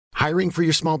Hiring for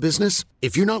your small business?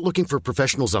 If you're not looking for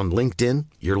professionals on LinkedIn,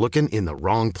 you're looking in the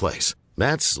wrong place.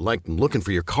 That's like looking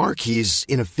for your car keys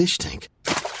in a fish tank.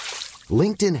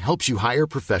 LinkedIn helps you hire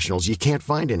professionals you can't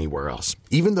find anywhere else,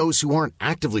 even those who aren't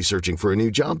actively searching for a new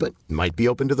job but might be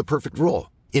open to the perfect role.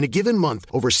 In a given month,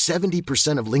 over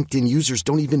 70% of LinkedIn users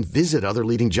don't even visit other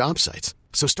leading job sites.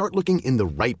 So start looking in the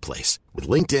right place. With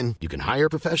LinkedIn, you can hire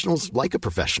professionals like a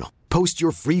professional. Post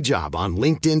your free job on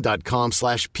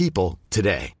linkedin.com/people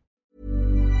today.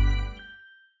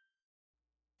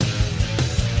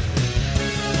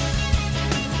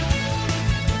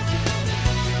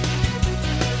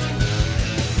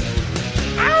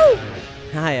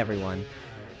 Hi everyone,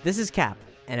 this is Cap,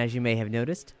 and as you may have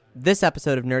noticed, this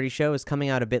episode of Nerdy Show is coming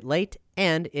out a bit late,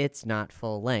 and it's not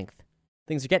full length.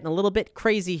 Things are getting a little bit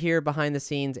crazy here behind the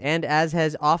scenes, and as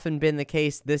has often been the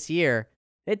case this year,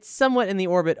 it's somewhat in the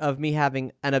orbit of me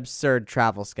having an absurd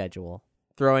travel schedule,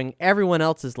 throwing everyone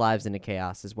else's lives into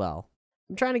chaos as well.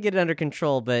 I'm trying to get it under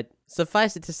control, but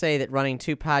suffice it to say that running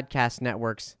 2 podcast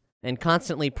networks and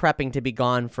constantly prepping to be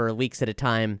gone for weeks at a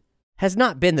time has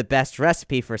not been the best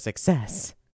recipe for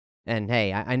success. And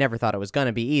hey, I never thought it was going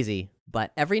to be easy,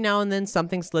 but every now and then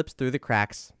something slips through the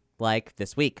cracks, like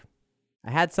this week. I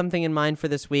had something in mind for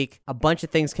this week, a bunch of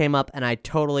things came up, and I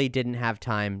totally didn't have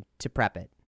time to prep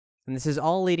it. And this is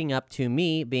all leading up to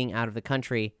me being out of the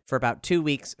country for about 2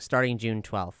 weeks starting June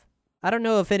 12th. I don't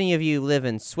know if any of you live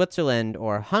in Switzerland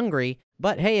or Hungary,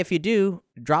 but hey, if you do,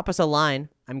 drop us a line.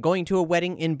 I'm going to a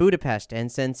wedding in Budapest,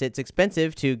 and since it's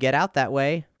expensive to get out that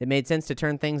way, it made sense to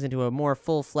turn things into a more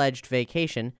full-fledged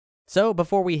vacation. So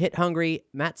before we hit Hungary,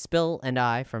 Matt Spill and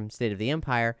I, from State of the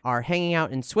Empire, are hanging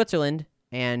out in Switzerland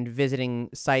and visiting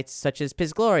sites such as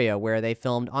Piz Gloria, where they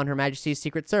filmed On Her Majesty's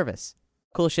Secret Service.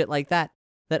 Cool shit like that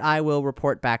I will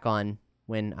report back on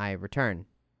when I return.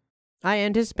 I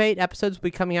anticipate episodes will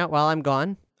be coming out while I'm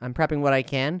gone. I'm prepping what I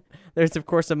can. There's, of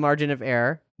course, a margin of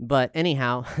error. But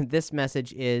anyhow, this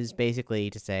message is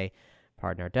basically to say,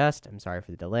 pardon our dust. I'm sorry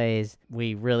for the delays.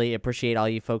 We really appreciate all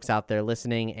you folks out there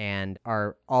listening and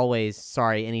are always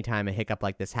sorry anytime a hiccup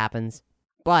like this happens.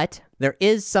 But there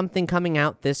is something coming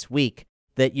out this week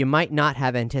that you might not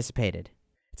have anticipated.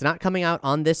 It's not coming out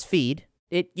on this feed.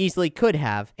 It easily could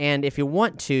have. And if you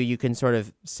want to, you can sort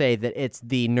of say that it's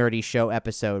the Nerdy Show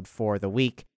episode for the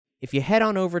week. If you head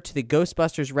on over to the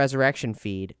Ghostbusters Resurrection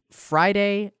feed,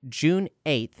 Friday, June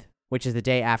 8th, which is the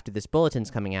day after this bulletin's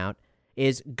coming out,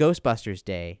 is Ghostbusters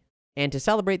Day. And to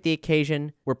celebrate the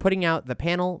occasion, we're putting out the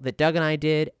panel that Doug and I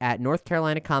did at North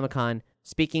Carolina Comic-Con,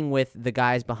 speaking with the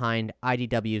guys behind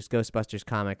IDW's Ghostbusters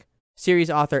comic, series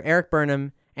author Eric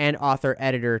Burnham and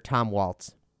author-editor Tom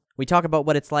Waltz. We talk about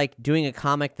what it's like doing a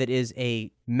comic that is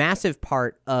a massive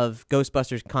part of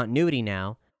Ghostbusters continuity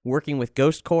now, working with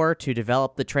Ghost Corps to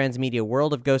develop the transmedia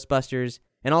world of Ghostbusters,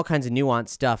 and all kinds of nuanced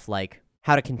stuff like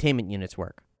how do containment units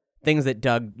work. Things that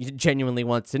Doug genuinely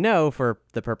wants to know for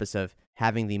the purpose of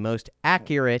having the most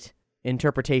accurate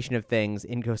interpretation of things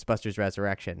in Ghostbusters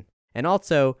Resurrection. And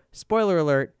also, spoiler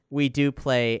alert, we do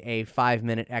play a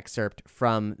 5-minute excerpt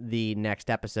from the next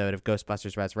episode of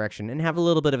Ghostbusters Resurrection and have a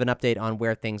little bit of an update on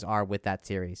where things are with that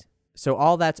series. So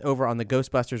all that's over on the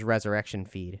Ghostbusters Resurrection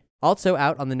feed. Also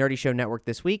out on the Nerdy Show Network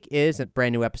this week is a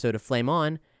brand new episode of Flame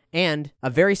On, and a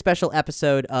very special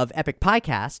episode of Epic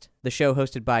Piecast, the show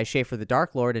hosted by Schaefer the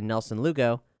Dark Lord and Nelson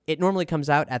Lugo. It normally comes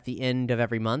out at the end of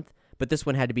every month, but this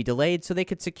one had to be delayed so they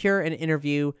could secure an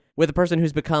interview with a person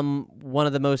who's become one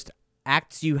of the most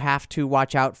acts you have to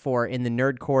watch out for in the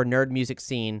nerdcore nerd music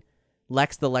scene,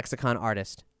 Lex the Lexicon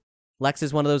Artist. Lex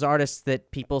is one of those artists that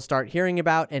people start hearing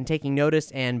about and taking notice,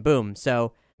 and boom.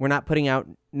 So we're not putting out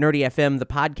Nerdy FM, the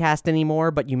podcast, anymore,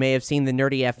 but you may have seen the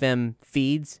Nerdy FM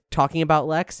feeds talking about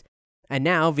Lex. And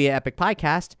now, via Epic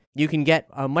Piecast, you can get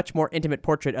a much more intimate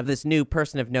portrait of this new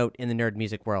person of note in the nerd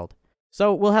music world.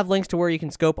 So we'll have links to where you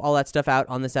can scope all that stuff out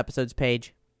on this episode's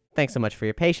page. Thanks so much for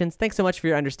your patience. Thanks so much for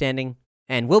your understanding.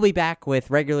 And we'll be back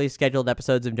with regularly scheduled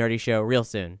episodes of Nerdy Show real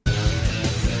soon.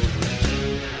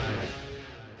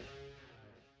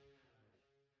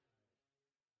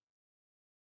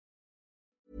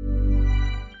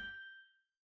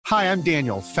 Hi, I'm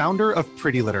Daniel, founder of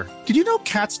Pretty Litter. Did you know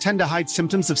cats tend to hide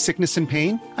symptoms of sickness and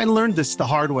pain? I learned this the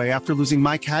hard way after losing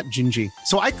my cat, Gingy.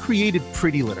 So I created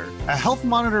Pretty Litter, a health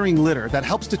monitoring litter that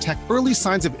helps detect early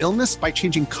signs of illness by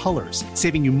changing colors,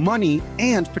 saving you money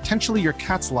and potentially your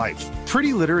cat's life.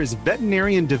 Pretty Litter is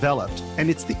veterinarian developed, and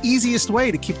it's the easiest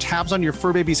way to keep tabs on your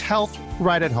fur baby's health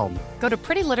right at home. Go to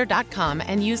prettylitter.com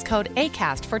and use code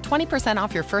ACAST for 20%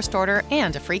 off your first order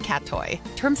and a free cat toy.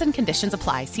 Terms and conditions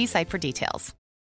apply. See site for details.